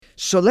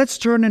So let's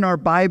turn in our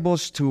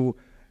Bibles to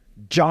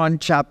John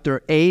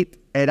chapter 8,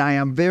 and I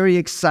am very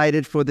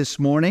excited for this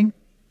morning.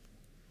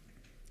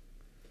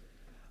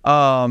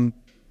 Hopefully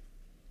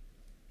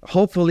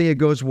it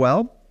goes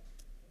well.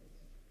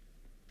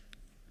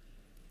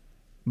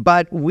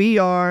 But we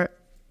are,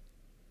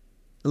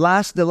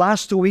 the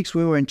last 2 weeks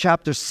we were in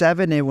chapter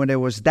 7, and when there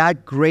was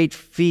that great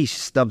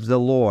feast of the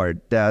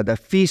Lord, the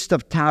Feast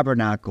of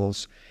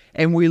Tabernacles.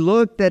 And we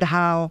looked at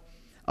how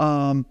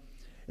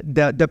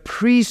the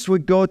priests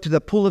would go to the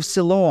pool of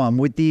Siloam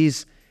with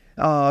these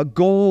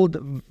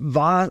gold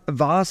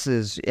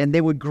vases, and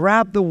they would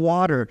grab the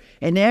water,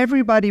 and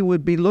everybody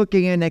would be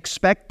looking in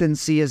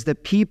expectancy as the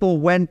people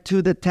went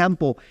to the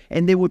temple,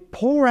 and they would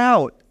pour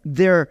out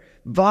their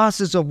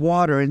vases of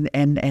water,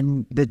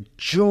 and the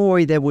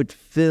joy that would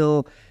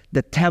fill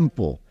the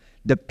temple.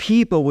 The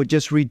people would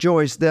just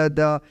rejoice.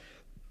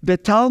 The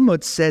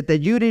Talmud said that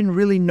you didn't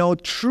really know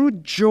true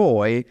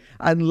joy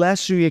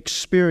unless you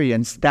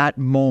experienced that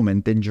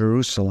moment in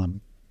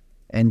Jerusalem.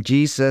 And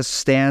Jesus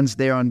stands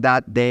there on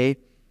that day,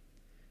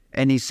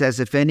 and he says,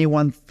 "If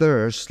anyone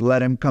thirsts,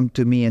 let him come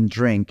to me and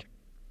drink.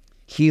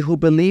 He who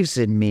believes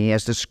in me,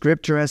 as the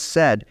scripture has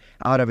said,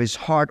 out of his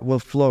heart will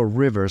flow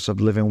rivers of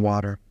living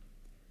water."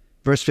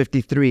 Verse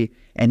 53,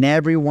 and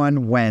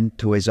everyone went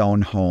to his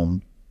own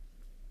home.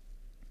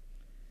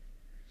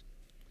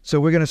 So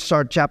we're going to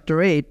start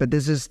chapter 8, but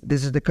this is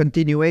the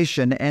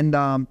continuation. And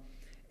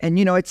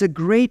you know, it's a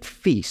great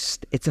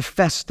feast. It's a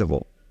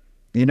festival.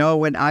 You know,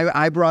 when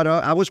I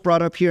was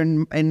brought up here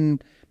in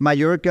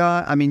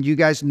Mallorca. I mean, you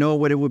guys know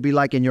what it would be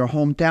like in your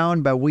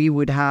hometown, but we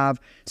would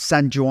have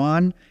San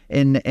Juan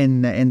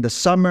in the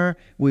summer.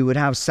 We would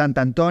have Sant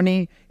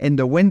Antoni in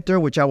the winter,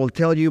 which I will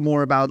tell you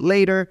more about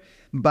later.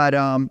 But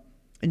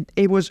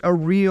it was a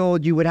real,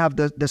 you would have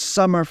the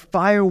summer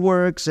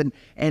fireworks, and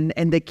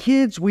the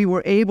kids, we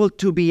were able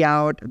to be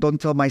out, don't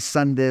tell my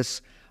son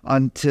this,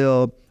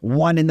 until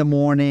 1 in the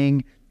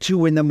morning,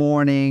 2 in the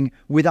morning,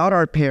 without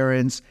our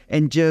parents,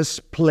 and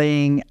just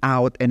playing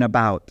out and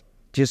about.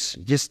 Just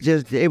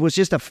it was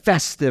just a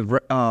festive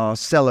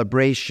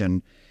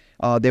celebration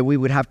that we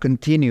would have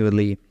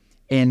continually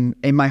in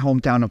my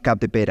hometown of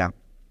Capdepera.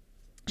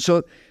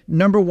 So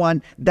number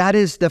one, that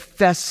is the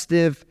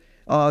festive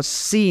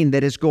scene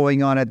that is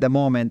going on at the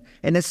moment.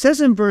 And it says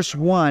in verse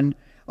 1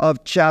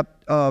 of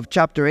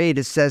chapter 8,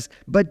 it says,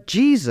 but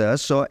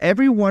Jesus, so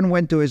everyone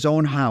went to his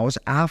own house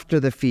after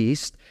the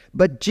feast,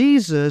 but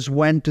Jesus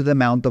went to the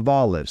Mount of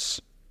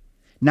Olives.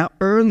 Now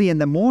early in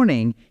the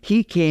morning,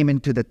 he came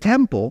into the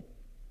temple,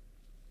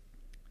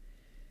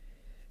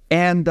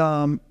 and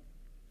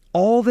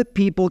all the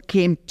people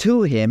came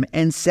to him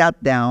and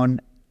sat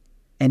down,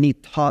 and he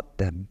taught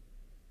them.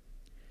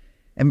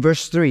 And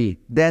verse 3,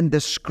 then the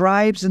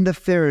scribes and the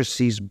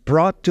Pharisees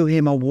brought to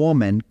him a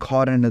woman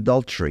caught in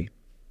adultery.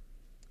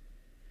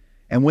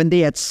 And when they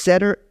had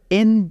set her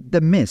in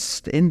their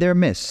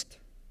midst,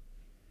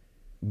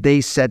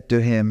 they said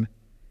to him,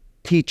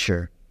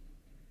 Teacher,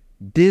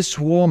 this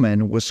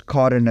woman was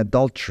caught in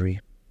adultery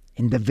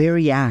in the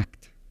very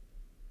act.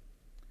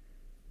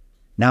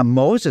 Now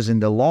Moses in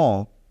the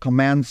law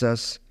commands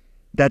us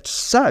that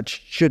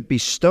such should be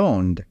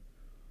stoned.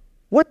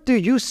 What do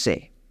you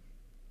say?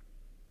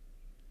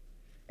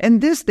 And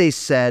this they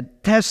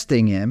said,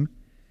 testing him,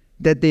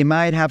 that they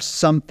might have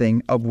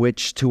something of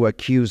which to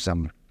accuse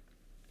him.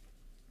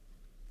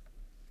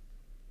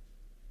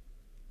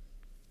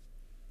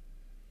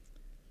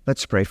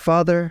 Let's pray.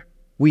 Father,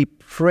 we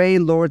pray,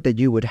 Lord, that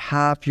you would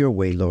have your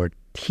way, Lord.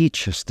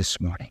 Teach us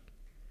this morning.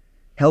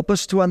 Help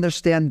us to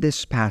understand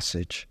this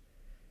passage.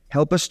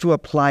 Help us to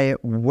apply it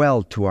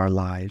well to our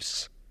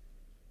lives,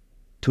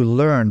 to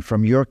learn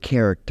from your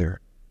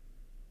character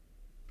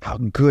how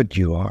good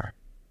you are,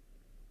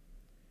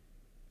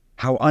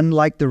 how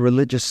unlike the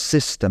religious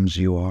systems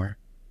you are,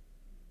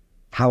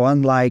 how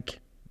unlike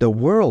the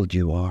world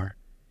you are.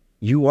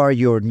 You are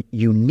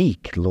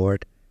unique,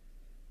 Lord.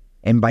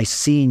 And by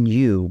seeing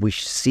you, we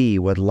see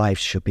what life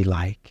should be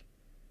like.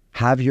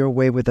 Have your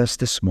way with us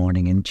this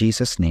morning. In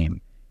Jesus'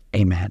 name,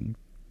 amen.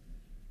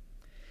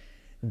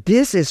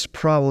 This is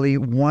probably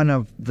one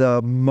of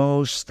the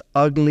most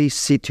ugly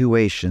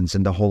situations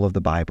in the whole of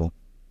the Bible.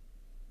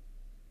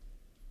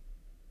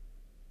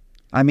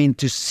 I mean,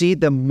 to see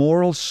the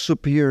moral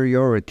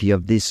superiority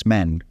of these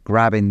men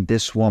grabbing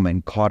this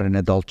woman caught in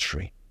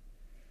adultery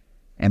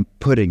and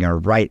putting her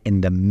right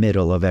in the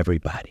middle of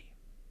everybody.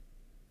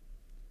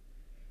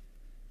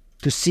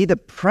 To see the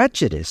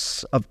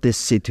prejudice of this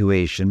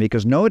situation,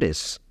 because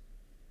notice,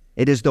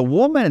 it is the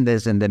woman that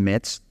is in the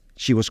midst.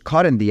 She was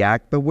caught in the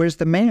act, but where's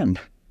the man?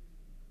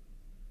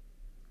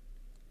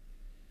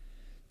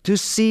 To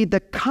see the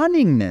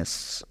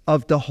cunningness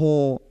of the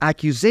whole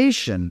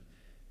accusation,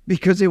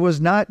 because it was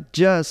not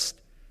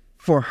just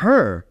for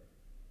her,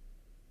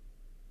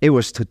 it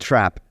was to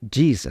trap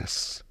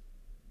Jesus.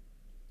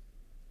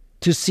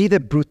 To see the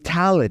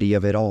brutality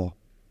of it all.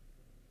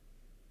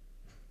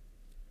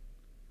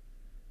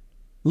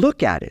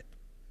 Look at it.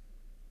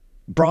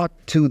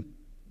 Brought to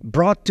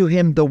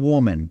him the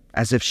woman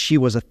as if she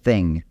was a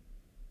thing.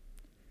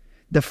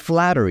 The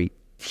flattery,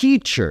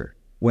 teacher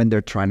when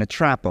they're trying to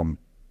trap him.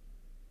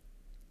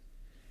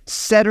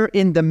 Set her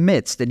in the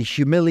midst in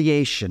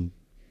humiliation.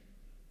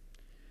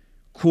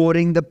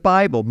 Quoting the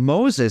Bible,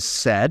 Moses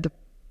said,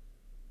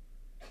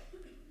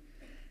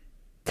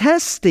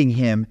 testing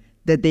him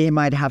that they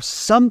might have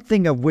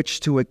something of which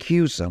to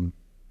accuse him.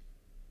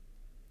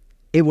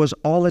 It was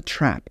all a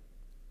trap.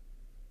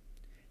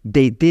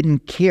 They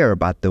didn't care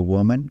about the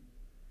woman.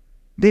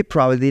 They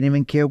probably didn't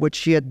even care what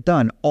she had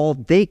done. All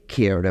they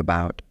cared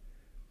about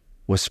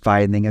was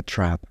finding a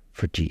trap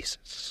for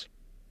Jesus.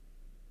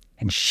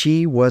 And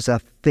she was a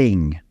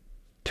thing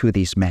to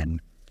these men,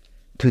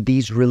 to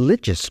these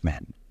religious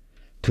men,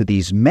 to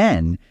these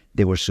men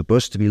that were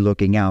supposed to be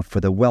looking out for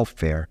the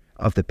welfare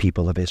of the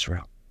people of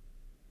Israel.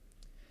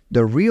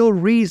 The real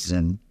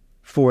reason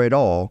for it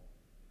all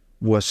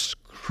was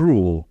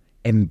cruel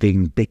and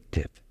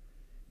vindictive.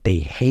 They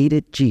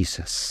hated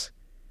Jesus,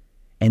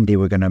 and they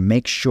were going to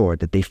make sure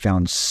that they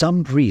found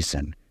some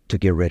reason to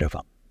get rid of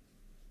him.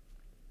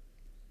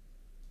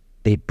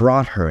 They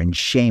brought her and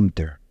shamed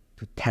her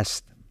to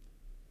test them,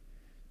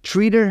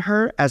 treated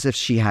her as if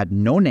she had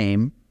no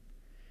name,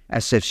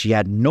 as if she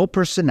had no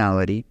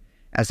personality,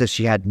 as if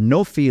she had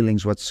no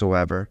feelings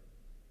whatsoever,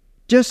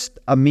 just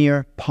a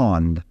mere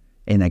pawn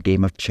in a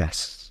game of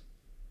chess.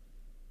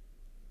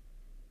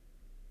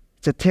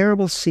 It's a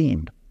terrible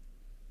scene.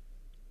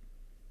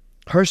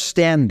 Her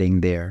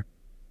standing there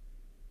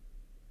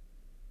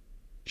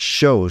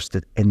shows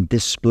that and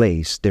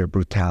displays their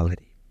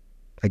brutality.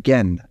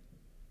 Again,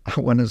 I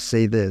want to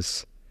say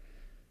this.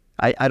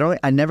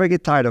 I never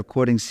get tired of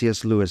quoting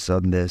C.S. Lewis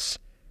on this.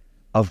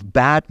 Of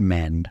bad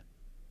men,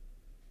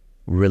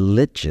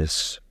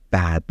 religious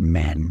bad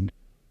men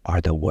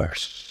are the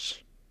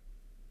worst.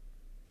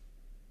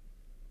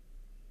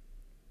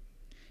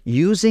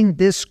 Using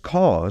this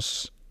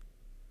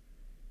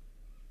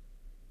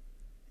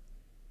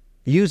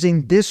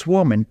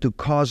woman to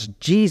cause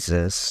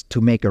Jesus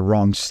to make a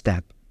wrong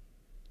step,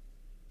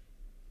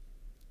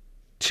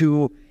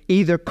 to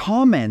either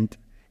comment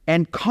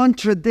and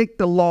contradict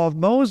the law of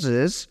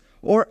Moses,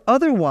 or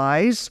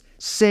otherwise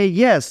say,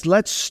 yes,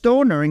 let's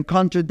stone her and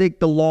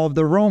contradict the law of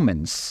the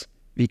Romans,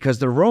 because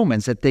the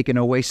Romans had taken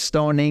away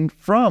stoning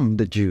from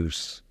the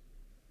Jews.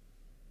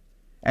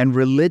 And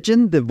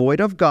religion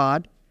devoid of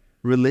God,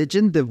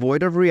 religion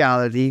devoid of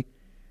reality,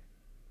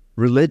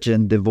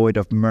 religion devoid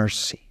of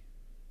mercy.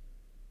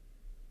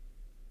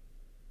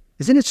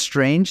 Isn't it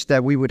strange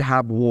that we would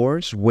have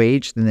wars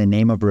waged in the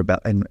name of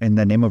in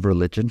the name of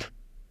religion?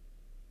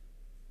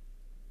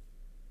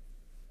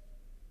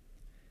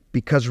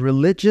 Because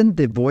religion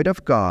devoid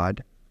of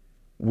God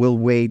will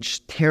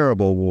wage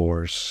terrible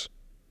wars.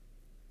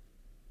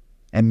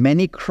 And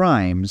many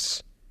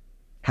crimes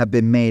have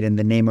been made in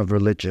the name of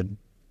religion.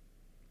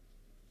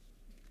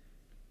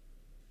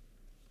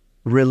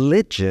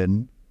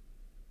 Religion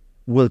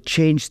will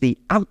change the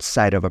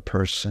outside of a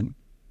person,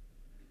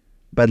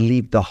 but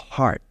leave the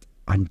heart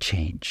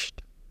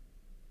unchanged.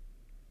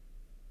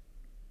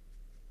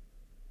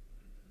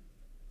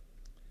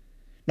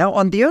 Now,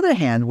 on the other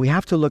hand, we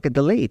have to look at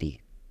the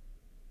lady.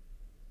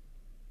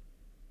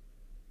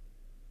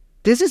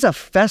 This is a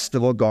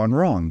festival gone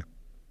wrong.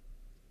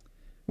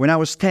 When I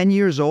was 10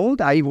 years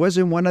old, I was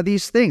in one of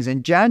these things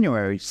in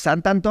January,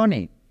 Sant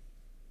Antoni.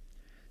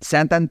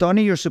 Sant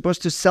Antoni, you're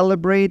supposed to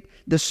celebrate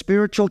the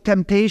spiritual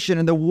temptation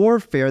and the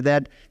warfare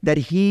that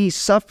he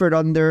suffered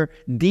under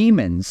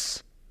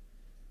demons.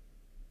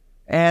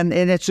 And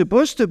it's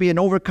supposed to be an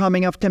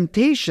overcoming of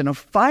temptation, of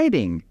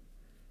fighting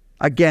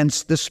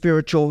against the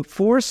spiritual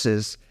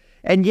forces.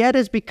 And yet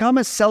it's become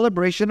a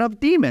celebration of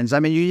demons. I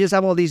mean, you just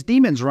have all these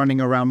demons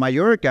running around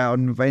Mallorca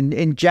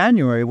in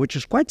January, which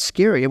is quite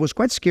scary. It was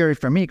quite scary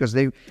for me because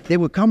they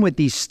would come with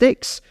these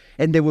sticks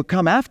and they would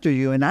come after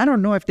you. And I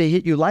don't know if they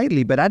hit you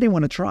lightly, but I didn't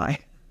want to try.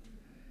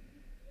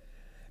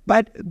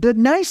 But the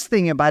nice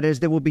thing about it is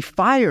there will be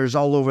fires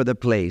all over the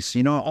place.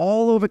 You know,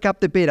 all over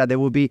Capdepera, there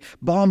will be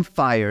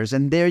bonfires.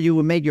 And there you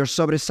will make your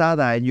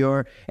sobrasada and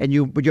your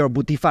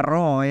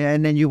butifarrón.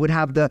 And then you would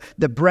have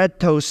the bread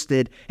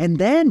toasted. And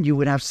then you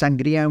would have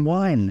sangria and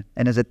wine.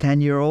 And as a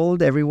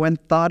 10-year-old, everyone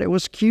thought it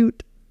was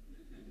cute.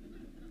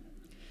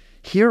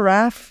 Here,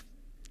 Raf,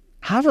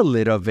 have a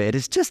little bit.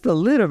 It's just a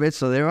little bit.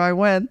 So there I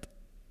went.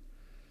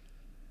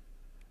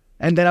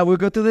 And then I would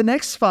go to the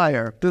next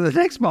fire, to the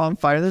next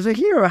bonfire. There's a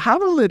hero,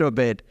 have a little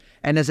bit.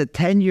 And as a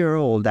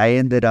 10-year-old, I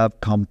ended up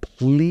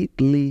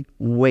completely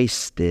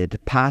wasted,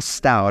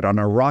 passed out on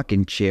a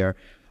rocking chair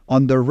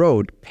on the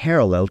road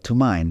parallel to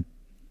mine.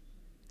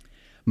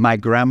 My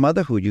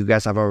grandmother, who you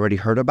guys have already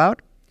heard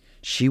about,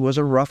 she was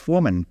a rough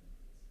woman.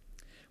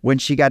 When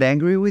she got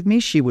angry with me,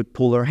 she would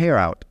pull her hair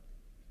out.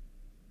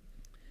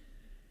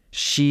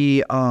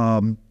 She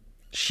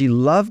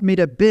loved me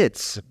to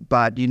bits,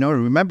 but,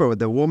 remember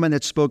the woman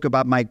that spoke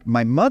about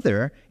my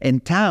mother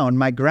in town,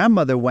 my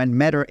grandmother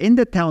met her in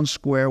the town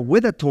square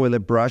with a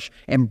toilet brush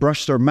and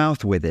brushed her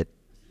mouth with it.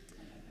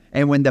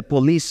 And when the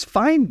police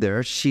find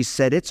her, she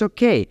said, "It's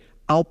okay,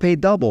 I'll pay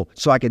double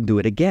so I can do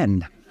it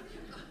again."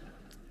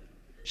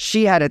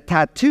 She had a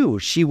tattoo.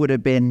 She would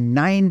have been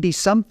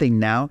 90-something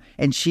now,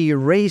 and she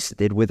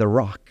erased it with a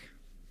rock.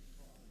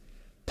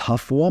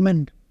 Tough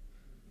woman.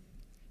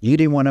 You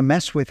didn't want to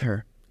mess with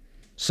her.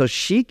 So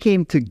she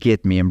came to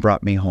get me and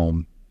brought me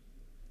home.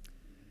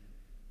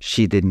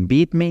 She didn't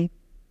beat me,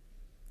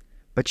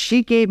 but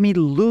she gave me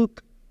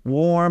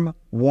lukewarm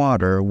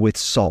water with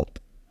salt.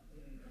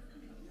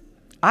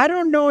 I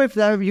don't know if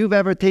you've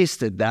ever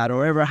tasted that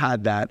or ever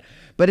had that,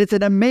 but it's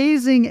an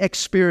amazing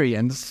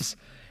experience.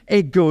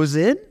 It goes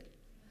in,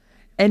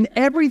 and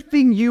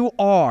everything you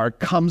are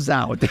comes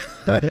out.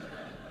 But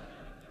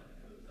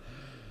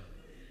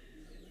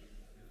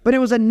it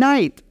was a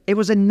night. It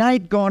was a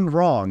night gone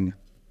wrong.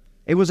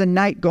 It was a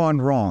night gone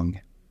wrong.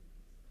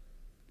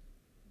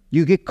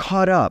 You get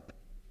caught up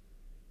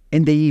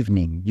in the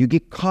evening. You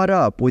get caught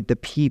up with the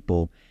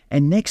people.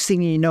 And next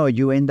thing you know,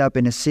 you end up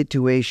in a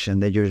situation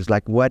that you're just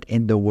like, what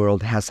in the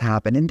world has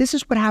happened? And this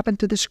is what happened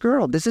to this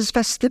girl. This is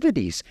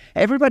festivities.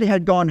 Everybody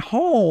had gone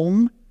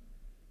home,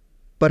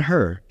 but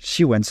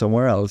she went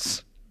somewhere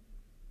else.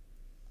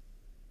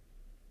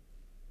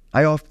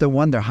 I often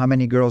wonder how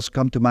many girls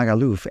come to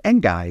Magaluf,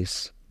 and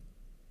guys,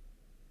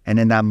 and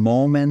in that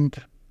moment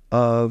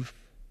of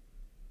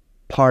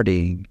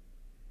partying,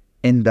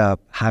 end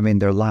up having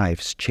their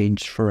lives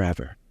changed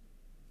forever.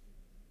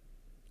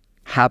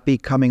 Happy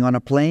coming on a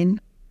plane,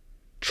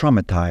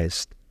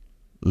 traumatized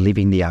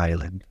leaving the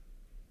island.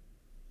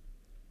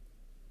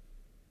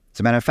 As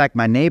a matter of fact,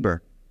 my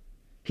neighbor,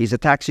 he's a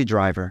taxi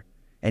driver,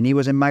 and he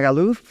was in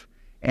Magaluf,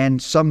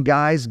 and some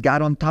guys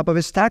got on top of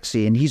his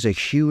taxi, and he's a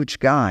huge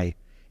guy,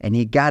 and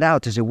he got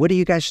out to say, what are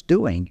you guys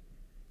doing?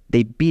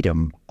 They beat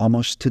him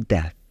almost to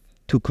death,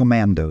 2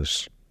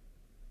 commandos.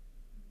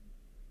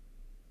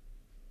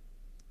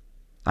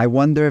 I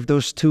wonder if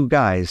those 2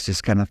 guys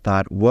just kind of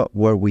thought, what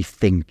were we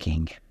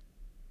thinking?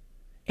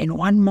 In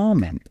one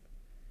moment,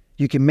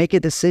 you can make a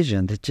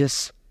decision that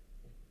just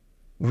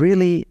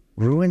really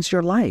ruins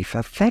your life,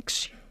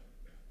 affects you.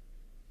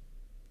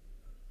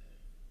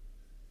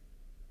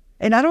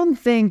 And I don't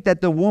think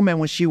that the woman,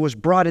 when she was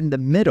brought in the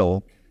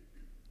middle,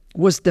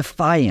 was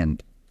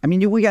defiant. I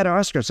mean, we got to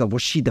ask ourselves,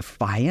 was she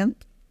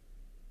defiant?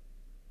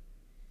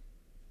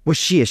 Was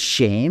she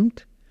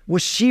ashamed?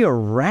 Was she a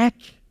wreck?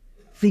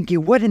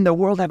 Thinking, what in the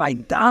world have I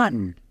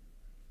done?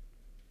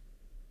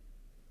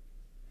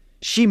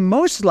 She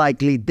most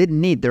likely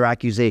didn't need their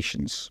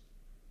accusations.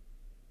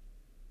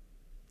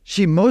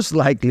 She most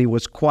likely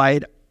was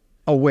quite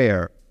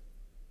aware.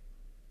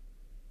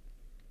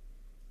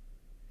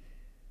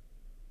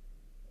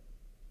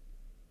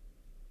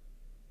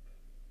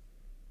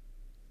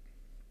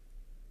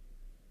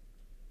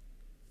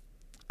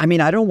 I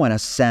mean, I don't want to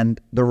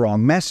send the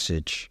wrong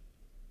message.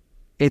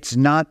 It's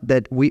not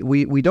that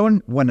we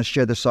don't want to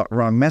share the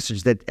wrong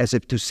message, that as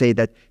if to say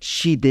that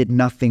she did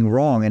nothing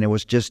wrong and it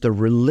was just the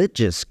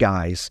religious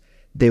guys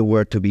they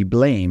were to be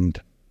blamed.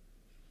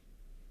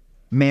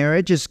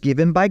 Marriage is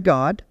given by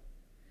God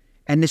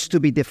and is to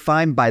be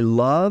defined by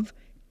love,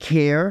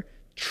 care,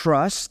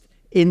 trust,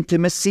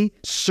 intimacy,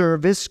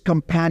 service,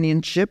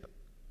 companionship,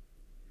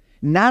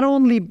 not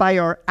only by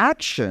our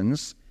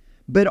actions,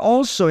 but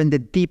also in the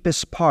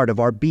deepest part of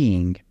our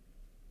being.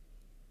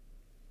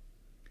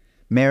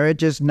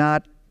 Marriage is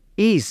not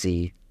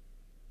easy,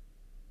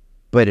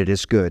 but it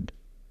is good.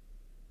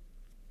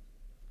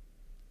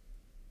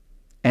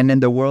 And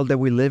in the world that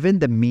we live in,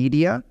 the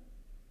media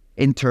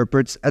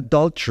interprets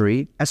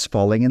adultery as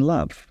falling in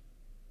love.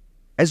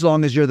 As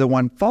long as you're the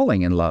one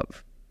falling in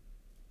love,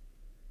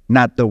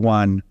 not the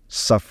one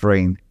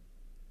suffering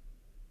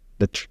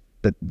the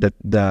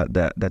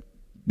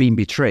being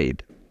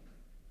betrayed.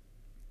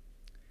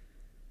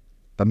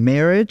 But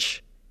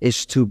marriage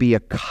is to be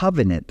a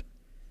covenant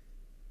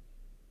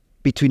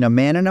between a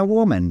man and a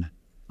woman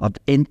of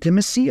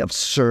intimacy, of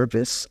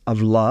service,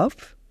 of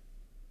love,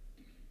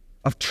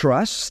 of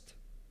trust,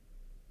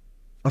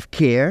 of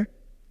care,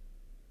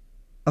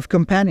 of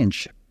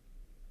companionship.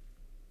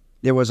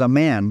 There was a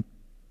man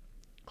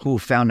who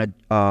found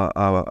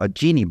a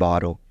genie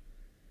bottle,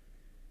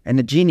 and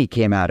the genie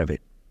came out of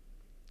it.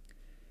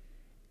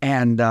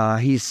 And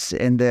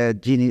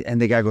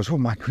the guy goes, "Oh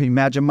my! Can you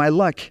imagine my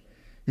luck?"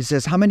 He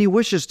says, "How many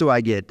wishes do I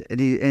get?"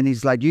 And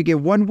he's like, "You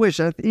get 1 wish."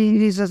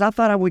 He says, "I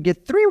thought I would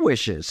get 3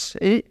 wishes."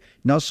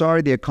 No,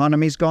 sorry, the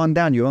economy's gone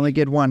down. You only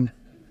get 1.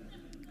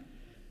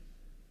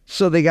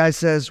 So the guy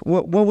says,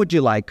 what would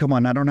you like? Come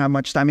on, I don't have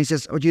much time. He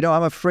says, "Oh,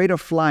 I'm afraid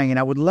of flying, and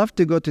I would love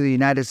to go to the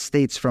United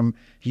States from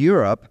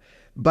Europe,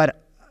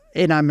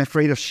 and I'm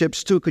afraid of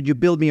ships too. Could you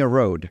build me a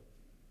road?"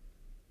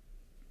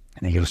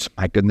 And he goes,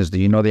 "My goodness, do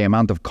you know the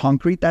amount of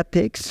concrete that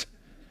takes?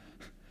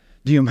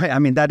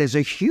 That is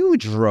a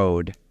huge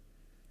road."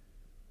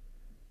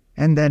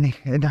 And then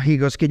he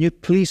goes, "Can you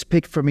please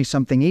pick for me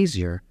something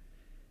easier?"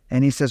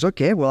 And he says,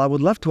 "Okay, well, I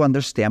would love to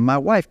understand my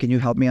wife. Can you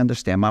help me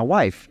understand my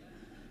wife?"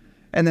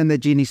 And then the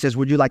genie says,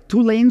 "Would you like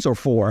 2 lanes or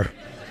 4?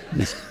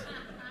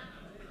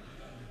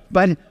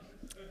 But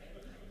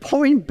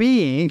point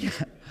being,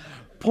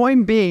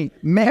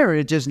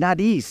 marriage is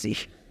not easy.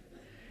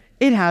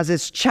 It has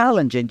its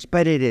challenges,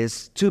 but it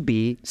is to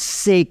be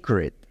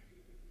sacred.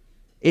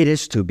 It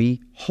is to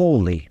be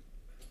holy.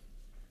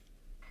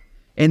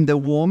 And the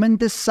woman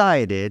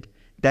decided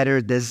that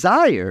her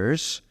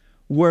desires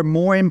were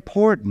more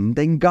important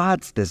than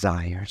God's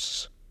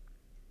desires.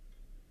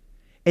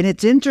 And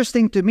it's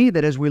interesting to me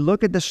that as we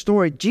look at the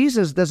story,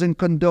 Jesus doesn't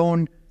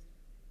condone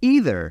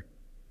either.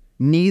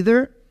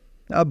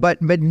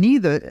 But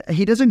neither,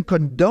 he doesn't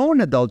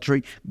condone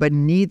adultery, but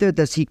neither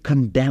does he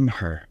condemn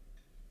her.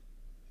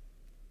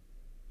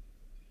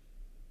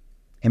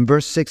 In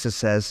verse 6 it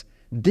says,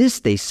 "This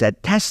they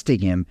said, testing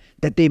him,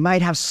 that they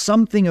might have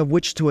something of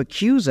which to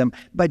accuse him.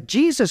 But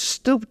Jesus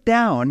stooped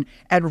down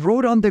and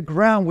wrote on the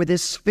ground with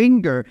his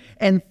finger,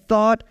 and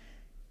thought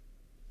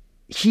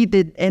he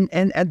did,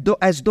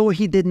 as though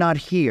he did not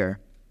hear."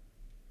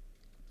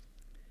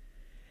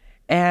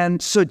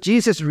 And so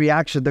Jesus'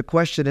 reaction, the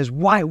question is,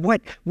 why?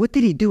 What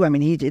did he do? I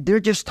mean, they're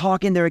just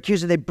talking, they're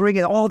accusing, they bring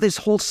in all this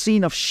whole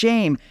scene of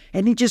shame,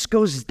 and he just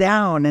goes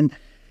down and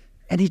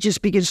he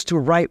just begins to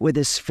write with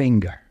his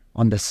finger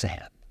on the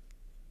sand.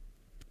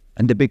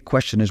 And the big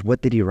question is,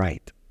 what did he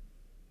write?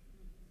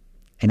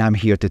 And I'm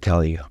here to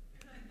tell you.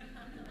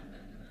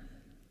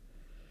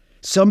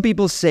 Some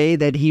people say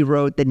that he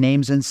wrote the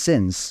names and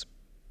sins.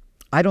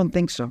 I don't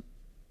think so.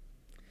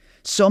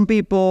 Some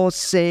people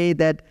say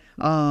that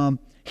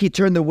he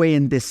turned away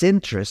in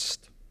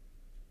disinterest.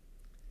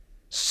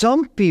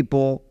 Some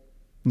people,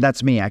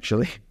 that's me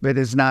actually, but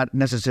it's not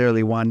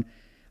necessarily one,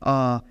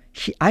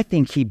 I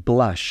think he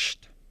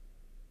blushed.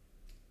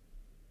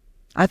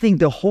 I think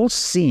the whole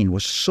scene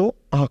was so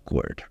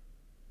awkward,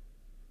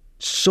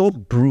 so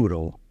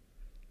brutal,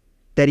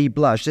 that he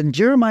blushed. In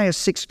Jeremiah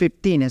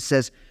 6:15 it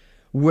says,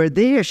 "Were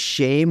they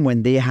ashamed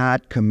when they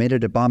had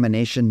committed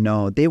abomination?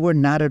 No, they were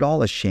not at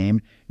all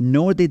ashamed,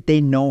 nor did they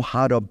know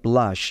how to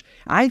blush."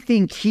 I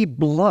think he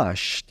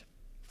blushed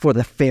for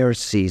the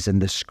Pharisees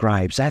and the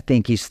scribes. I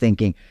think he's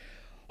thinking,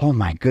 oh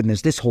my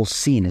goodness, this whole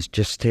scene is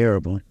just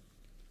terrible.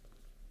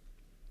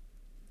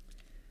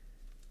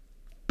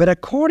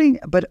 But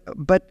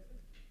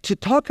to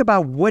talk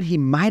about what he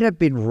might have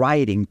been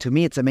writing, to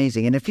me it's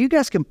amazing. And if you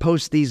guys can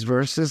post these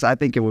verses, I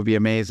think it would be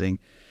amazing.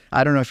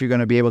 I don't know if you're going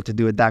to be able to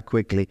do it that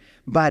quickly.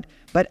 But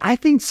I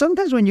think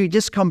sometimes when you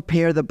just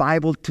compare the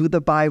Bible to the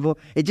Bible,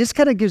 it just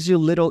kind of gives you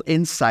little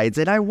insights.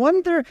 And I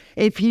wonder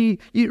if you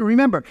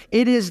remember,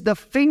 it is the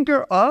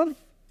finger of,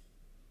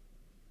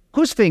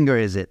 whose finger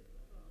is it?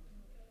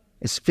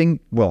 It's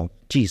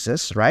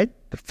Jesus, right?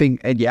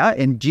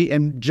 And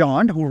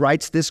John, who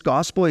writes this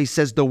gospel, he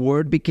says the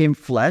Word became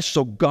flesh,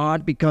 so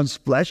God becomes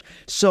flesh.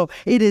 So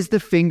it is the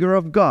finger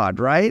of God,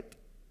 right?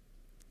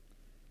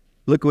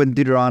 Look what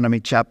Deuteronomy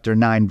chapter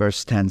 9,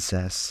 verse 10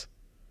 says.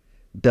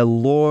 "The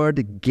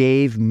Lord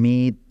gave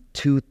me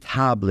 2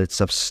 tablets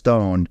of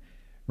stone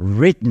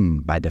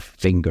written by the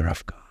finger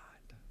of God."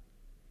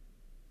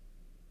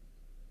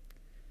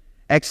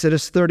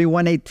 Exodus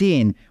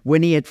 31:18,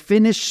 when he had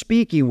finished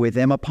speaking with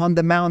him upon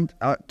the mount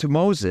to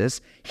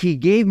Moses, he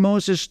gave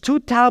Moses 2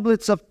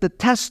 tablets of the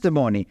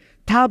testimony,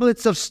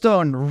 tablets of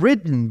stone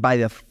written by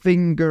the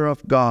finger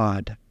of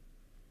God.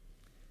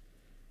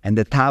 And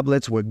the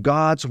tablets were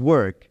God's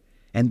work,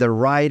 and the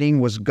writing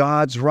was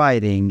God's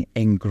writing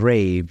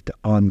engraved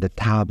on the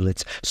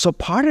tablets. So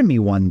part of me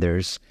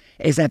wonders,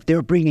 is that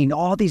they're bringing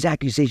all these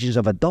accusations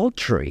of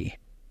adultery,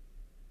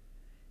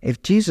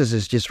 if Jesus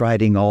is just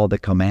writing all the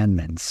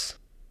commandments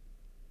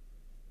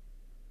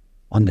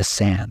on the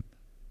sand.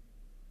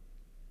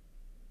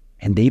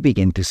 And they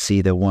begin to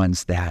see the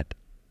ones that,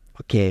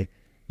 okay,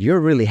 you're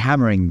really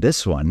hammering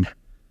this one.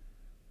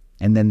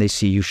 And then they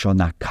see, you shall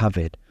not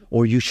covet,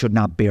 or you should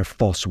not bear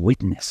false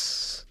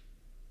witness.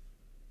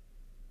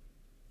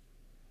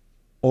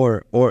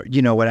 Or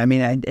you know what I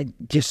mean? And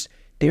just,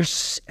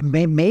 there's,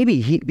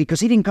 maybe because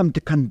he didn't come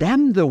to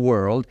condemn the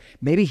world,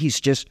 maybe he's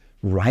just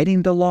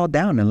writing the law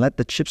down and let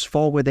the chips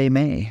fall where they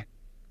may.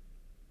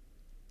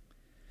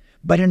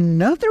 But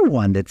another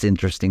one that's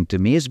interesting to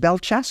me is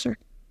Belshazzar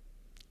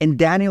in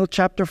Daniel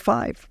chapter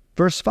 5,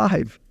 verse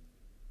 5.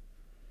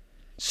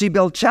 See,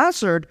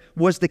 Belshazzar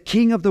was the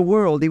king of the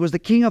world. He was the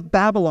king of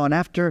Babylon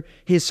after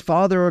his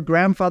father or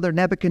grandfather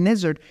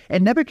Nebuchadnezzar.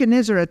 And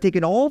Nebuchadnezzar had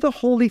taken all the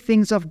holy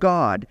things of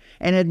God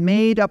and had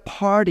made a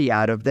party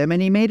out of them.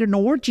 And he made an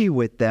orgy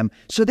with them.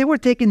 So they were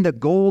taking the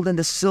gold and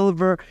the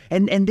silver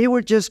and they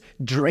were just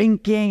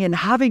drinking and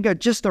having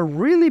just a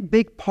really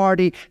big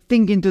party,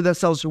 thinking to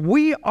themselves,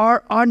 we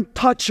are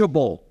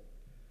untouchable.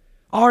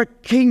 Our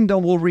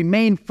kingdom will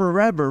remain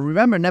forever.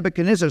 Remember,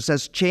 Nebuchadnezzar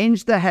says,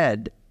 change the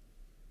head.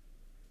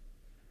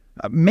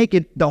 Make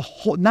it the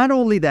whole, not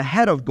only the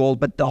head of gold,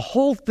 but the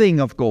whole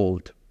thing of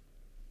gold.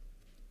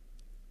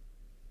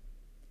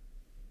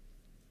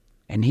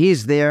 And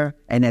he's there,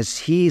 and as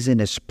he's in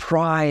his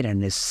pride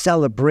and his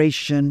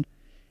celebration,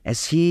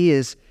 as he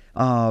is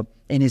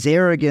in his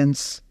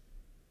arrogance,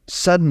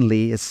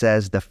 suddenly it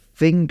says the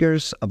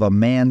fingers of a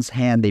man's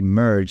hand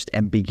emerged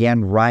and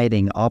began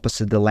writing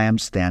opposite the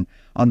lampstand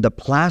on the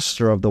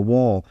plaster of the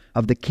wall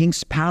of the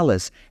king's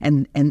palace.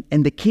 And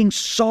the king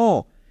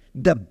saw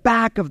the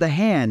back of the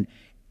hand,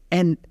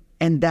 and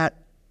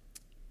that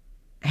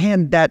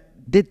hand that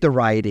did the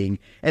writing.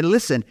 And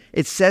listen,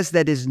 it says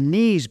that his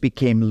knees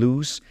became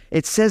loose.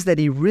 It says that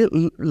he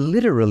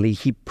literally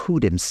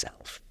pooed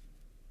himself.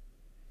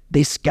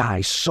 This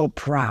guy, so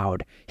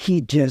proud,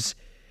 he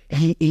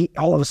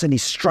all of a sudden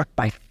he's struck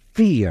by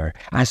fear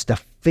as the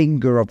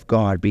finger of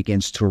God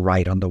begins to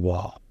write on the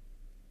wall.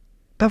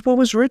 But what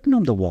was written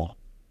on the wall?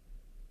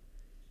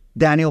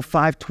 Daniel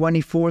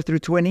 5:24 through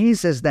 20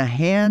 says the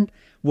hand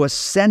was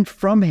sent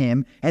from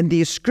him, and the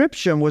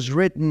inscription was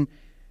written.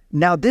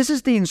 Now this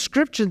is the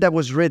inscription that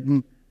was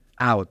written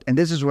out, and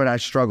this is where I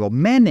struggle.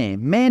 Mene,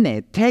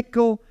 mene,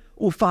 tekel,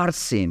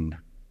 upharsin.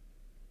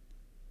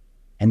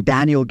 And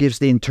Daniel gives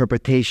the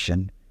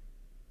interpretation.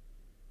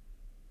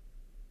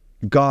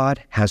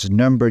 God has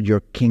numbered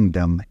your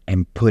kingdom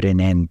and put an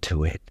end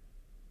to it.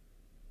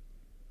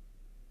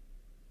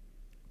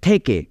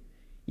 Take it.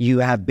 You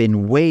have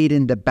been weighed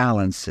in the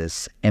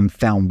balances and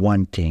found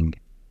wanting.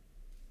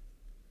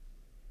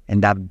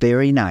 And that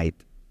very night,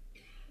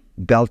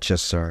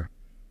 Belshazzar,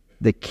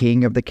 the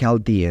king of the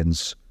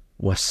Chaldeans,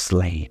 was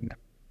slain.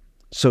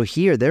 So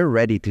here they're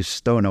ready to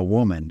stone a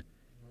woman.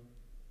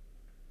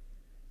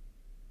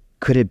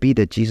 Could it be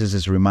that Jesus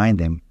is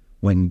reminding them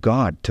when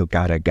God took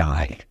out a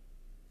guy?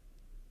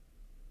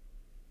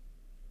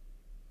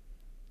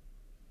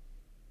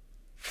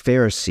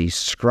 Pharisees,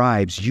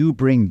 scribes, you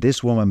bring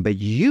this woman, but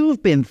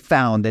you've been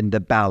found in the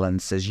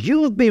balances.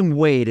 You've been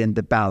weighed in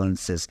the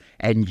balances,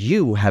 and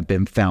you have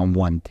been found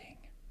wanting.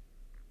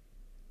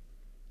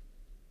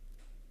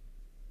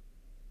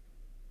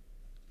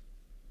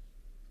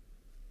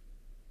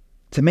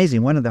 It's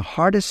amazing. One of the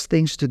hardest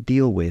things to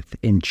deal with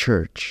in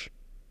church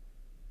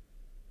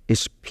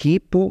is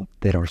people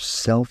that are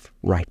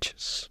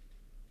self-righteous.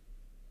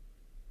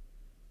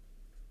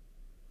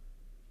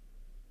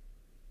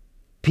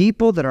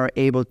 People that are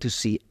able to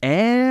see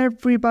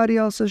everybody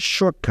else's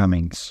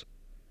shortcomings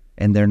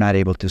and they're not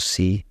able to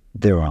see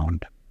their own.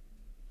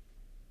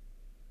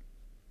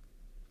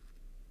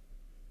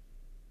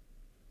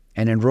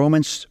 And in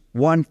Romans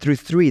 1 through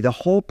 3, the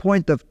whole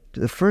point of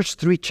the first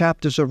 3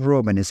 chapters of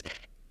Romans is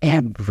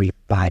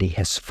everybody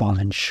has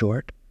fallen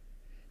short.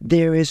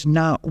 There is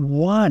not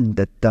one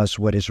that does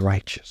what is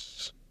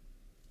righteous.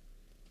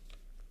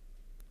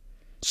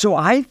 So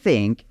I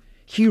think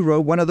he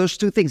wrote one of those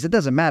 2 things. It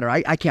doesn't matter.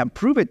 I can't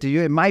prove it to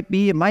you. It might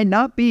be, it might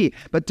not be.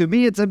 But to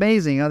me, it's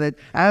amazing that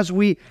as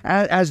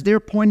they're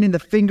pointing the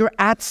finger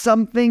at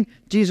something,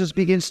 Jesus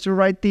begins to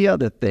write the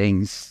other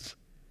things.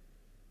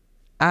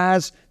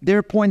 As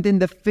they're pointing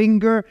the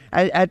finger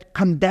at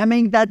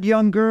condemning that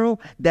young girl,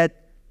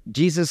 that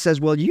Jesus says,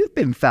 well, you've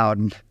been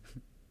found.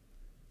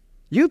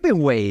 You've been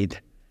weighed.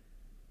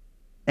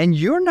 And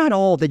you're not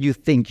all that you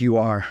think you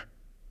are.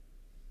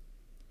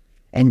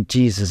 And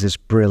Jesus is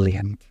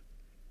brilliant.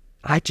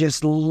 I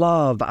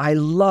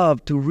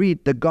love to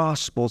read the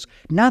Gospels,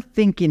 not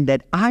thinking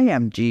that I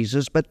am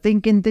Jesus, but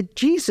thinking that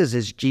Jesus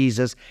is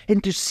Jesus.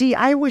 And to see,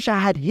 I wish I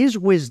had his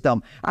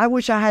wisdom. I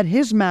wish I had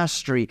his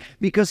mastery,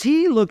 because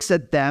he looks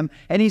at them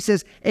and he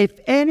says, if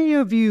any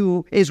of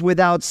you is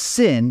without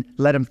sin,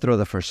 let him throw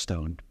the first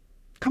stone.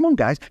 Come on,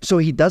 guys. So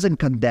he doesn't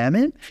condemn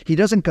it. He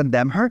doesn't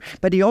condemn her,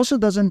 but he also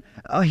doesn't,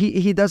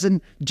 he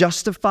doesn't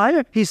justify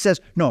her. He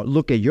says, no,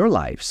 look at your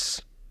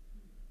lives.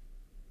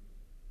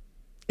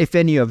 If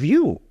any of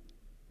you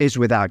is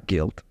without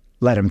guilt,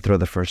 let him throw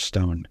the first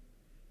stone.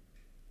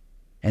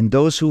 And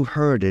those who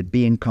heard it,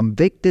 being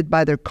convicted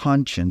by their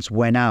conscience,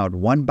 went out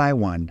one by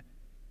one,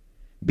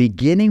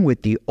 beginning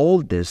with the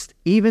oldest,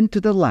 even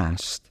to the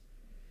last.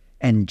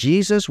 And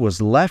Jesus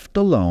was left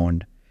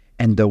alone,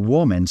 and the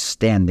woman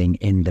standing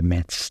in the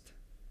midst.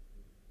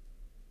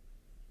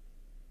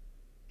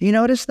 You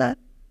notice that?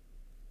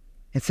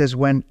 It says,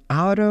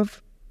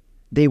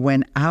 they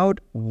went out,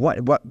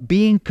 what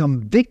being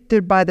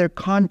convicted by their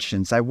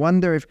conscience. I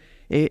wonder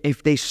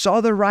if they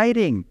saw the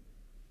writing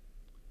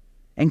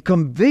and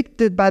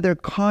convicted by their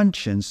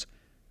conscience,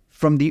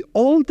 from the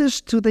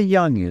oldest to the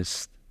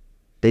youngest,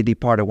 they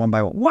departed one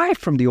by one. Why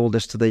from the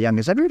oldest to the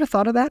youngest? Have you ever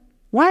thought of that?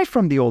 Why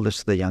from the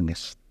oldest to the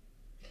youngest?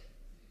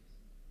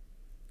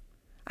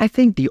 I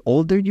think the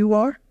older you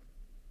are,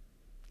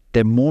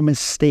 the more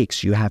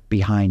mistakes you have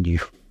behind you.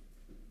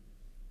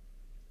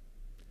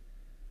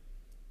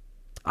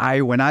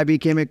 When I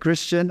became a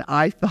Christian,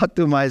 I thought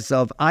to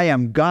myself, I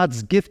am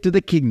God's gift to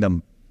the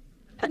kingdom.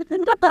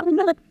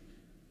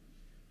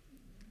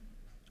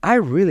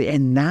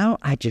 And now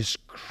I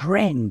just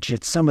cringe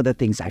at some of the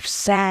things I've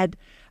said,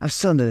 of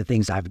some of the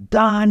things I've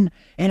done,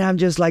 and I'm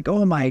just like,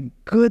 oh my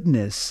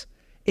goodness.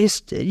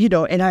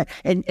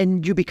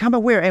 And you become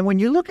aware. And when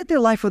you look at the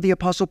life of the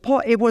Apostle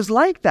Paul, it was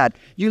like that.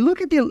 You look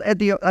at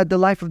the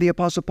life of the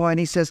Apostle Paul, and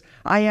he says,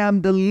 I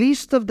am the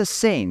least of the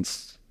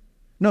saints.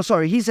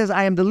 He says,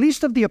 I am the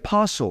least of the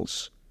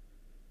apostles.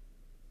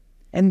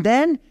 And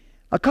then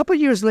a couple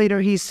years later,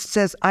 he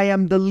says, I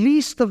am the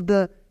least of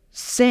the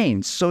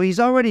saints. So he's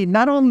not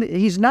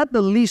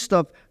the least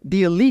of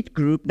the elite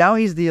group. Now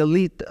he's the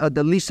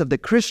least of the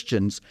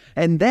Christians.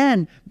 And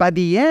then by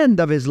the end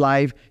of his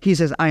life, he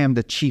says, I am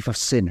the chief of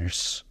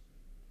sinners.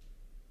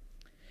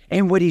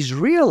 And what he's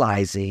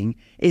realizing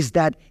is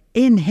that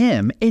in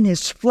him, in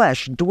his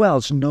flesh,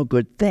 dwells no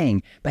good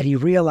thing. But he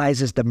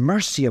realizes the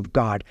mercy of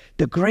God,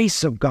 the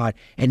grace of God,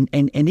 and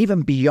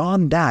even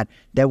beyond that,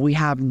 that we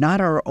have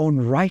not our own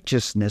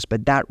righteousness,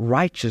 but that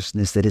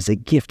righteousness that is a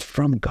gift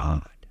from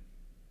God.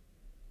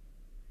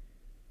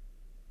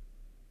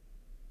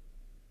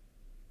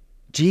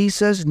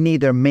 Jesus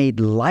neither made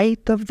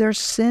light of their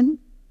sin,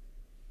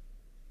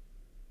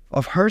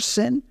 of her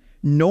sin,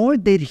 nor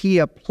did he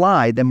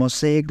apply the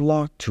Mosaic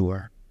law to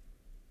her.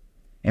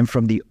 And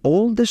from the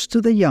oldest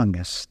to the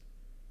youngest,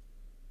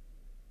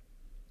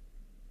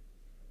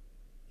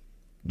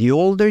 the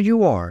older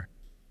you are,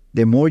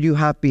 the more you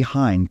have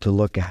behind to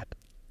look at.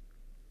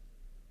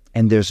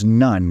 And there's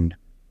none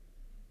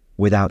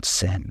without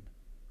sin.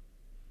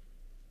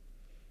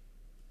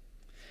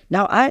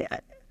 Now,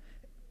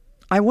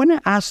 I want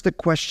to ask the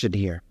question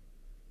here.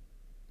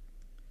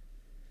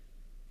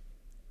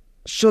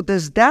 So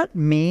does that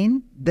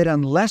mean that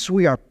unless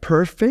we are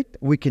perfect,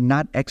 we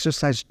cannot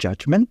exercise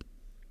judgment?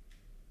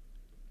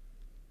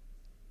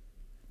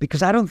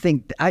 Because I don't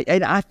think,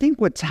 I think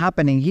what's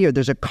happening here,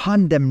 there's a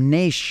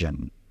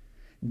condemnation.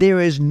 There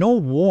is no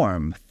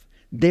warmth.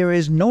 There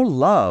is no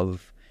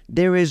love.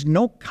 There is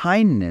no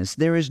kindness.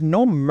 There is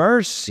no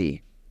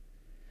mercy.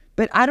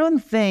 But I don't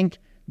think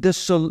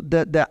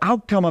the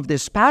outcome of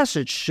this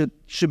passage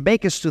should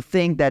make us to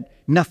think that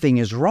nothing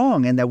is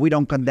wrong and that we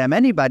don't condemn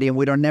anybody and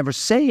we don't never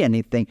say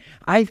anything.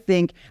 I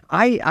think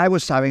I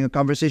was having a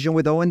conversation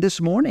with Owen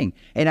this morning,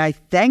 and I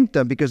thanked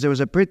him because there was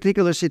a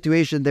particular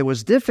situation that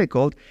was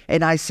difficult,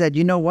 and I said,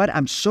 you know what,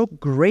 I'm so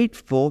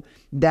grateful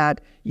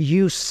that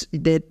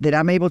that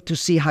I'm able to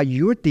see how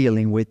you're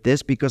dealing with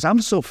this, because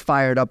I'm so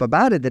fired up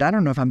about it that I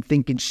don't know if I'm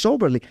thinking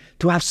soberly.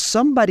 To have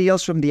somebody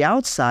else from the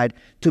outside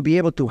to be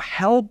able to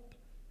help.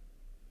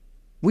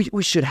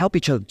 We should help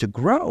each other to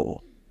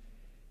grow.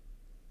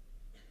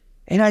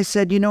 And I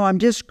said, I'm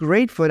just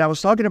grateful. And I was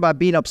talking about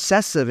being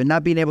obsessive and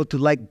not being able to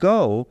let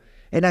go.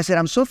 And I said,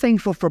 I'm so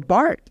thankful for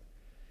Bart.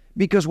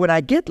 Because when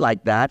I get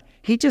like that,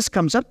 he just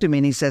comes up to me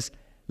and he says,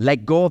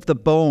 let go of the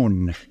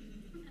bone.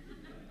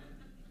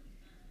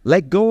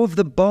 Let go of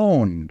the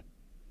bone.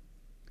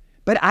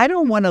 But I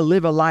don't want to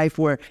live a life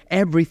where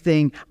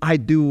everything I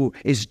do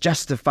is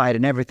justified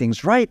and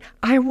everything's right.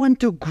 I want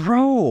to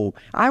grow.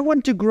 I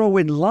want to grow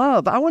in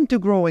love. I want to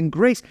grow in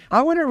grace.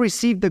 I want to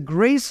receive the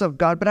grace of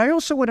God, but I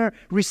also want to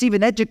receive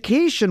an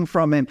education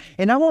from Him.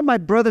 And I want my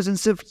brothers and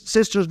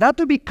sisters not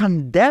to be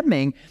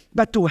condemning,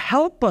 but to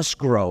help us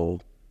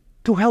grow,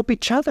 to help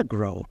each other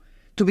grow,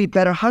 to be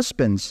better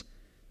husbands,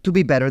 to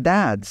be better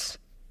dads,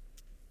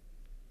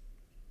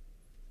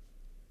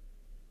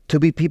 to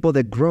be people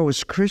that grow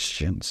as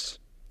Christians.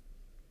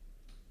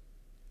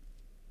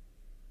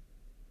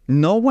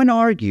 No one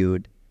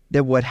argued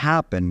that what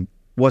happened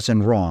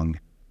wasn't wrong,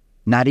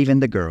 not even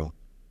the girl.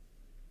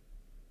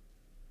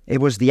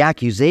 It was the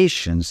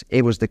accusations,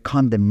 it was the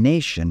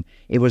condemnation,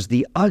 it was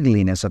the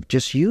ugliness of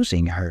just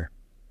using her.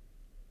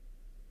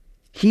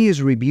 He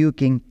is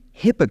rebuking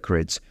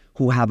hypocrites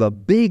who have a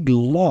big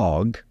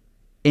log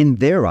in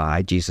their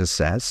eye, Jesus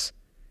says,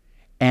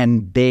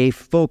 and they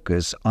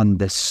focus on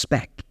the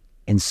speck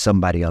in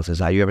somebody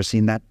else's eye. You ever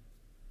seen that?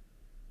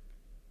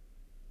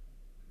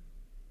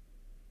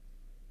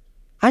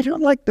 I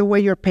don't like the way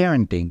you're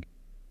parenting.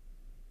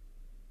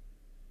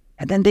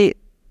 And then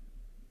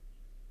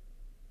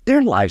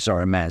their lives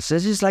are a mess.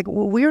 It's just like,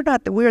 well, we're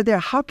there.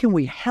 How can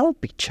we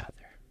help each other?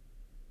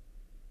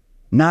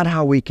 Not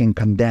how we can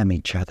condemn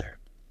each other.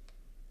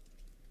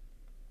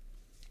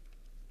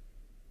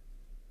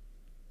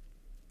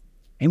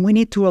 And we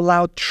need to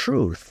allow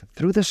truth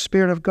through the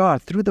Spirit of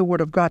God, through the Word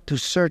of God, to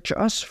search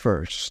us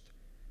first.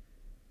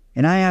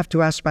 And I have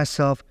to ask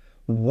myself,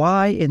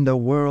 why in the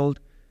world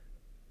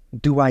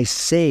do I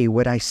say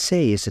what I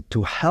say? Is it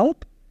to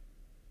help?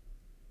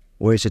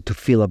 Or is it to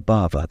feel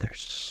above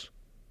others?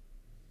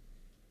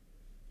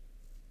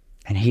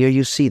 And here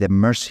you see the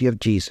mercy of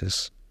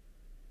Jesus.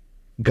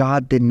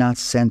 God did not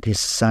send His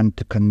Son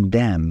to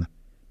condemn,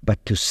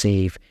 but to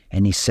save.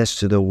 And He says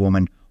to the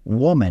woman,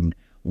 "Woman,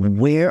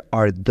 where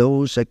are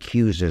those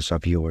accusers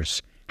of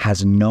yours?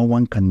 Has no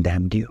one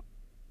condemned you?"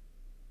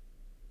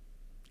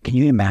 Can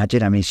you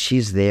imagine? I mean,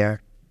 she's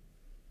there.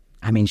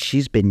 I mean,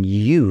 she's been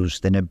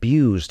used and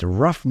abused, a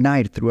rough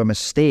night through a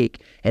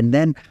mistake, and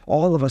then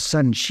all of a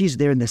sudden she's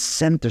there in the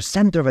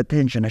center of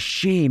attention,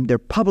 ashamed. They're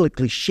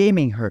publicly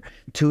shaming her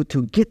to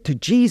get to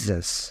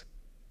Jesus.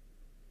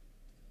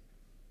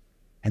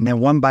 And then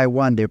one by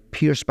one, they're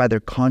pierced by their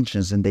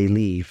conscience and they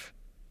leave.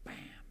 Bam,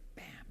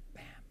 bam,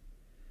 bam.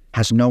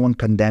 Has no one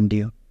condemned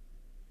you?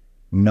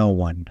 No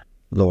one,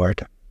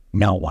 Lord,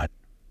 no one.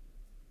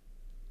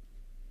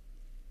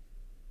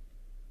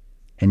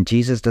 And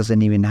Jesus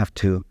doesn't even have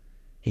to,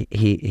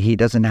 he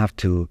doesn't have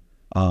to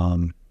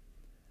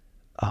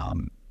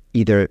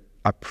either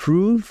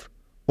approve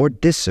or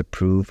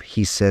disapprove.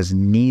 He says,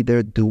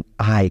 neither do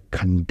I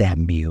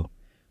condemn you.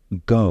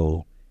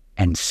 Go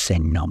and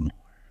sin no more.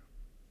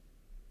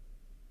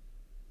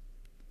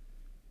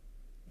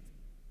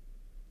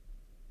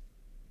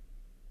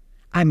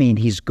 I mean,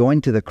 He's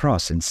going to the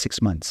cross in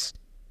 6 months.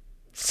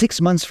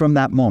 6 months from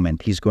that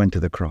moment, he's going to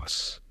the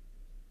cross.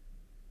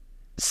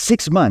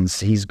 6 months,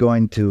 he's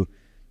going to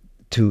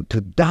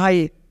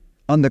die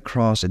on the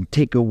cross and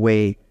take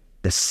away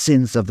the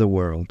sins of the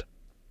world.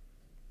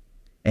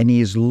 And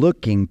he is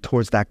looking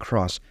towards that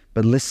cross.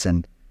 But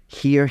listen,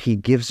 here he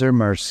gives her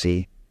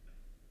mercy,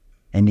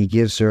 and he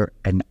gives her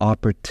an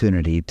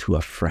opportunity to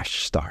a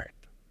fresh start.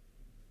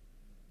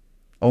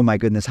 Oh my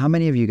goodness, how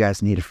many of you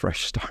guys need a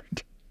fresh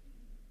start?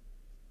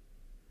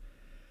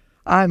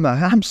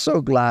 I'm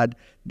so glad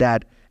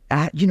that,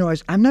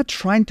 I'm not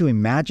trying to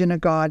imagine a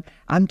God.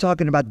 I'm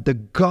talking about the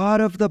God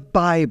of the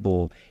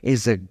Bible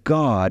is a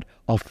God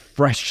of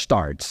fresh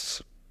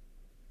starts.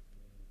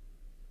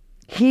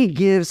 He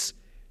gives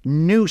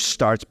new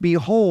starts.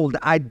 Behold,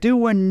 I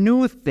do a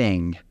new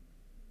thing.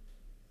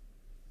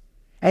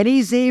 And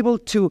he's able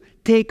to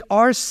take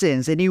our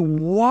sins and he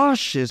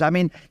washes. I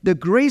mean, the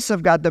grace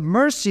of God, the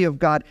mercy of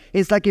God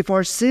is like if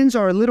our sins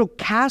are a little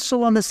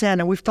castle on the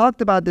sand. And we've talked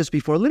about this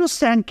before, a little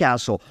sand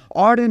castle.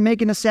 Arden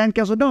making a sand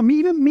castle. No,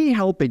 even me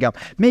helping him,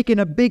 making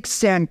a big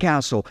sand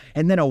castle.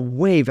 And then a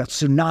wave, a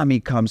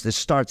tsunami comes that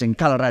starts in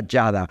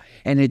Calarajada.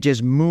 And it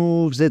just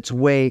moves its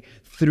way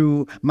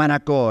through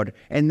Manacor,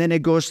 and then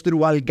it goes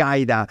through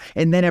Algaida,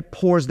 and then it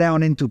pours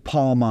down into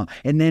Palma,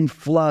 and then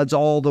floods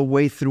all the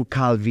way through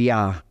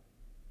Calvia.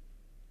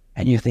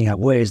 And you think,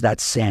 where is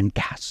that sand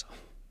castle?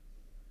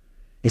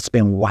 It's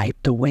been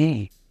wiped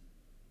away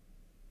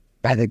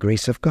by the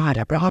grace of God,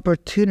 an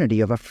opportunity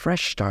of a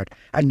fresh start,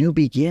 a new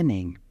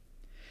beginning.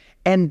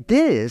 And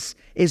this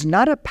is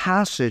not a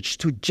passage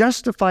to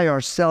justify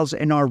ourselves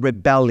in our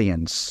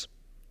rebellions.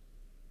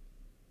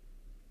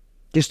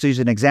 Just to use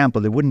an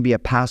example, it wouldn't be a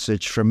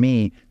passage for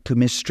me to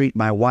mistreat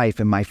my wife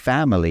and my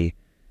family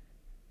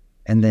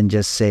and then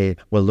just say,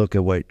 well, look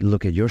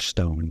at your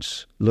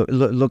stones.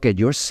 Look at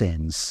your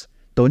sins.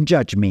 Don't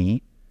judge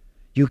me.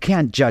 You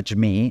can't judge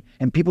me.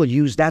 And people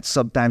use that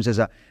sometimes as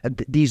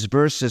these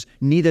verses,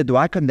 neither do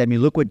I condemn you.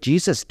 Look what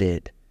Jesus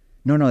did.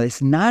 No,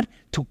 it's not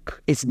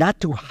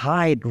to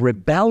hide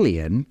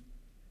rebellion.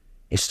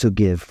 It's to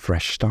give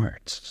fresh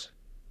starts.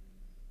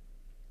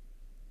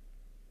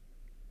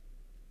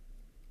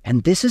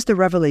 And this is the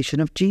revelation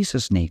of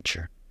Jesus'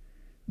 nature,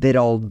 that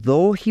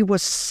although he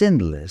was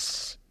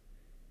sinless,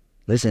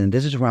 listen,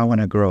 this is where I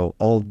want to grow.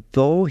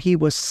 Although he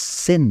was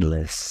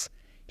sinless,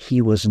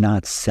 he was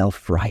not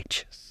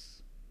self-righteous.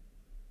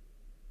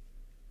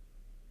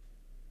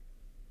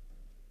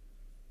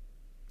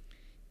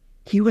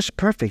 He was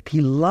perfect. He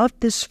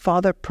loved his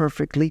Father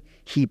perfectly.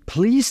 He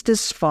pleased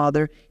his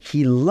Father.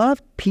 He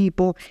loved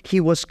people. He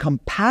was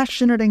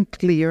compassionate and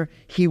clear.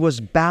 He was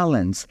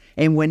balanced.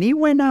 And when he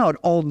went out,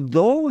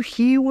 although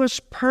he was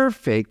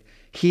perfect,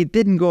 he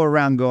didn't go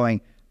around going,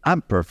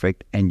 I'm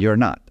perfect and you're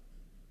not.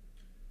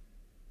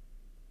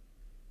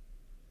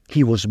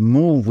 He was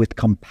moved with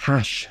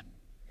compassion,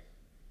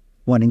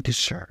 wanting to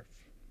serve.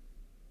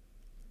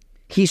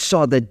 He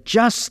saw the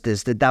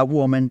justice that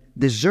woman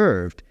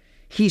deserved.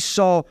 He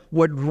saw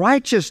what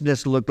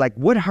righteousness looked like,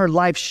 what her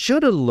life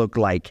should have looked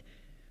like.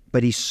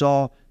 But he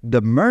saw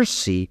the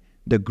mercy,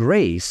 the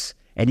grace,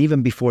 and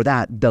even before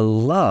that, the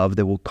love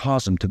that will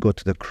cause him to go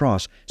to the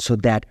cross so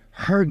that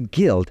her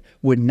guilt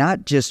would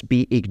not just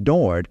be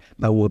ignored,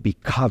 but will be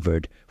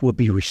covered, will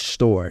be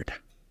restored.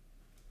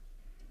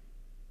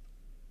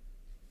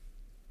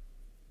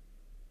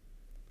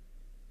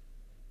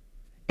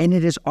 And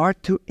it is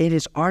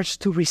ours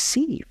to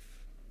receive.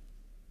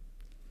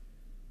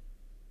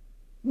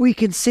 We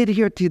can sit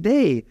here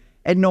today,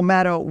 and no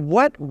matter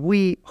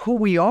who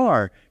we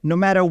are, no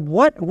matter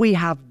what we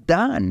have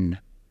done,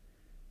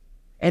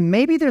 and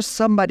maybe there's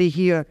somebody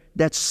here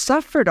that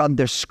suffered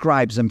under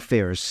scribes and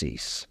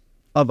Pharisees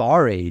of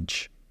our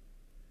age,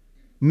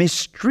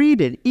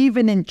 mistreated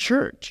even in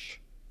church,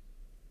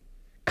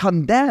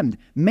 condemned,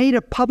 made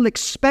a public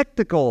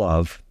spectacle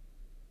of.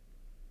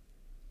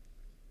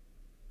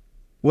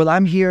 Well,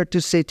 I'm here to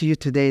say to you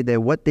today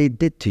that what they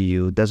did to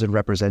you doesn't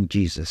represent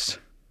Jesus.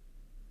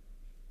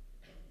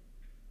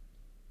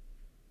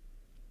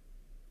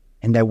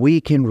 And that we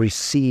can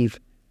receive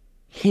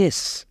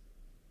His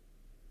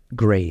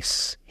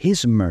grace,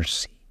 His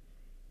mercy,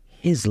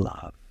 His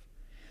love.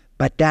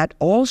 But that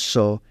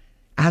also,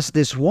 as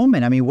this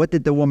woman, what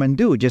did the woman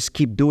do? Just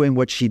keep doing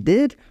what she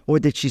did? Or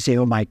did she say,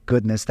 oh my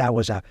goodness, that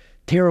was a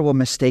terrible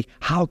mistake.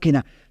 How can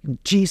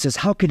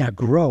I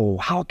grow?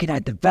 How can I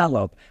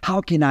develop? How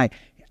can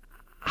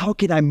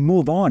I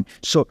move on?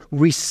 So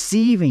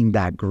receiving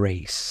that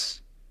grace.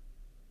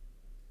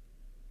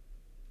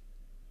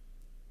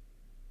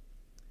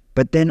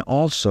 But then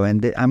also,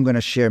 and I'm going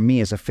to share me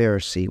as a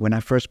Pharisee, when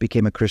I first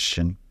became a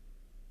Christian,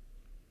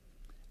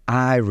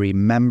 I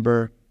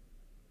remember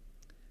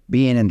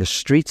being in the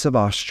streets of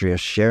Austria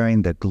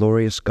sharing the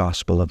glorious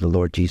gospel of the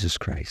Lord Jesus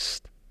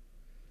Christ.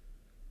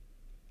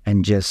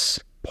 And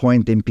just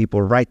pointing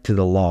people right to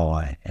the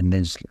law and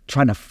then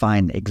trying to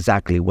find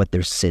exactly what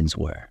their sins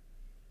were.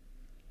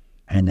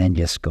 And then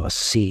just go,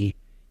 see,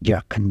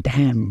 you're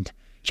condemned.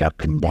 You're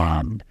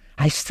condemned.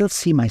 I still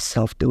see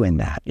myself doing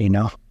that,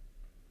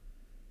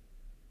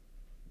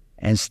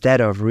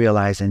 instead of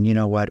realizing, you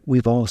know what,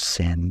 we've all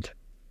sinned.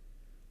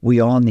 We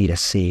all need a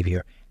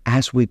Savior.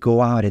 As we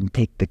go out and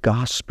take the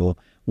gospel,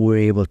 we're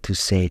able to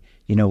say,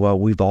 you know what,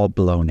 we've all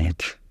blown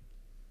it.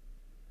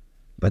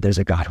 But there's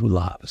a God who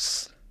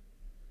loves.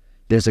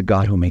 There's a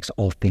God who makes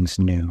all things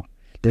new.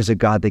 There's a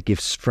God that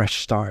gives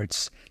fresh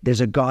starts.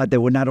 There's a God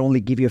that will not only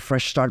give you a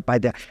fresh start by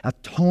the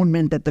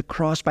atonement at the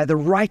cross, by the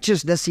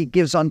righteousness He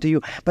gives unto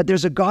you, but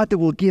there's a God that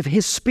will give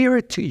His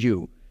Spirit to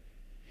you.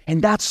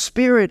 And that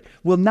Spirit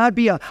will not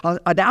be an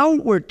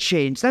outward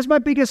change. That's my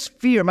biggest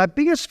fear. My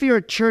biggest fear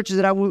at church is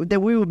that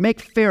we would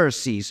make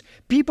Pharisees,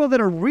 people that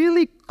are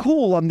really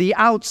cool on the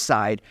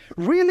outside,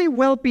 really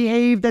well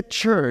behaved at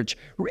church,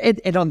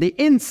 and on the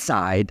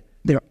inside,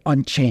 they're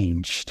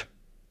unchanged.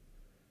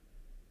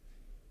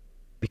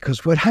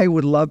 Because what I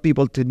would love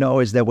people to know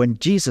is that when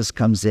Jesus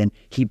comes in,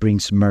 He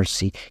brings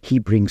mercy, He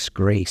brings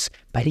grace,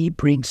 but He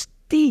brings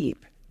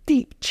deep,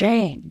 deep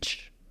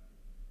change.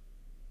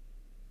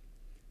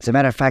 As a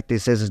matter of fact,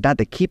 it says it's not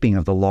the keeping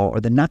of the law or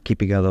the not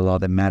keeping of the law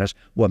that matters.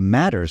 What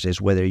matters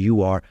is whether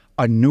you are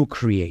a new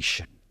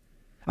creation,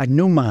 a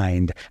new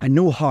mind, a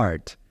new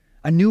heart,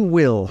 a new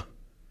will.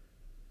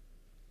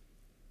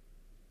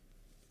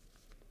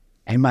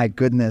 And my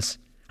goodness,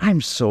 I'm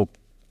so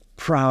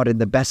proud in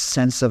the best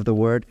sense of the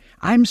word.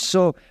 I'm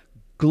so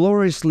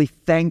gloriously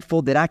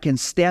thankful that I can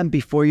stand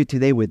before you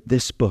today with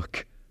this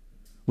book,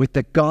 with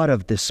the God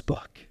of this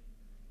book,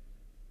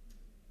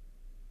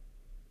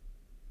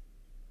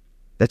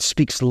 that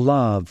speaks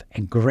love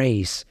and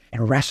grace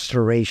and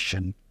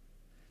restoration.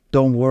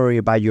 Don't worry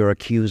about your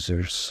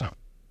accusers.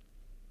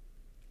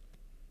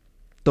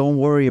 Don't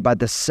worry about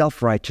the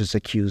self-righteous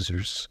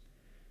accusers.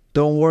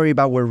 Don't worry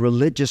about what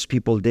religious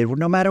people did,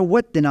 no matter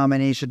what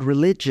denomination,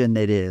 religion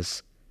it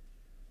is.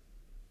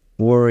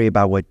 Worry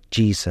about what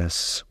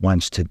Jesus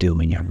wants to do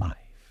in your life.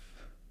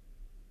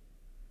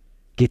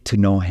 Get to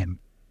know Him.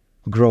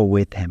 Grow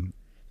with Him.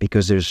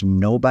 Because there's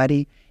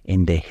nobody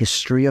in the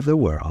history of the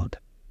world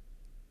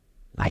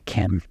like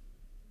Him.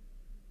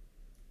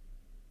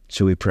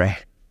 Should we pray?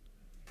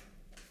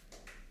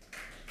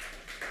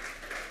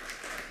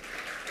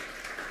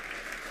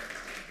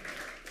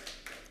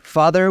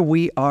 Father,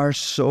 we are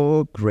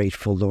so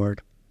grateful,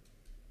 Lord.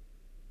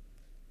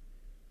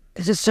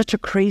 This is such a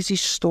crazy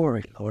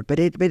story, Lord, but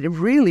it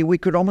really, we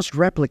could almost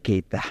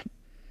replicate that.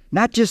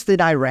 Not just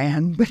in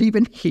Iran, but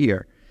even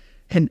here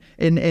in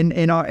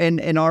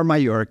our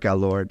Mallorca,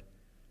 Lord.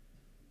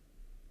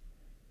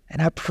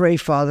 And I pray,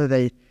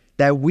 Father,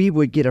 that we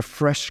would get a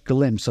fresh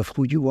glimpse of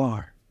who You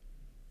are.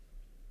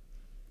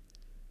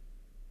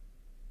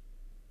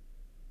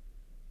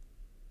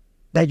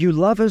 That You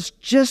love us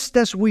just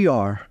as we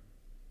are,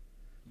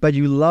 but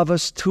You love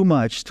us too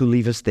much to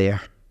leave us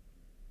there.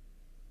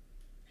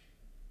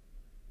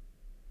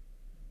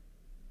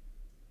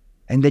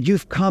 And that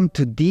You've come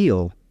to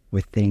deal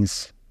with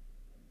things.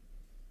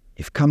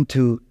 You've come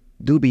to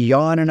do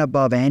beyond and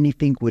above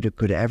anything we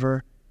could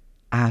ever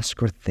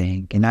ask or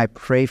think. And I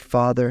pray,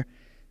 Father,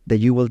 that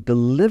You will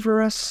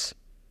deliver us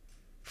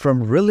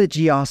from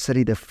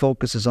religiosity that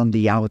focuses on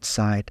the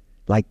outside,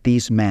 like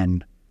these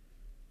men,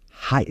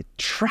 trying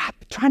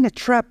to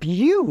trap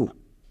You,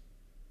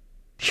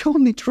 the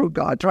only true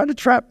God, trying to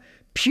trap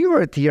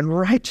purity and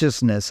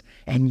righteousness,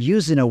 and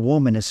using a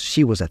woman as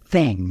she was a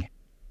thing,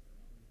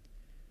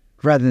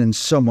 rather than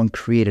someone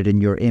created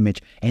in Your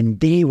image, and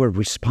they were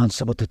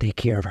responsible to take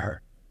care of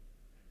her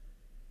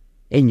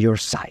in Your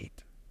sight.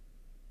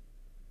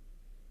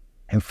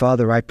 And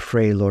Father, I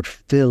pray, Lord,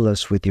 fill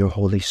us with Your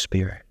Holy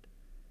Spirit.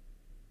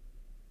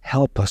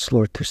 Help us,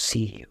 Lord, to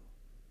see You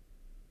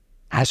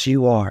as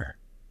You are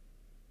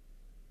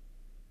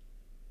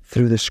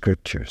through the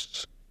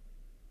Scriptures.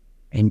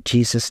 In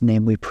Jesus'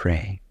 name we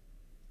pray.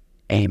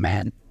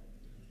 Amen.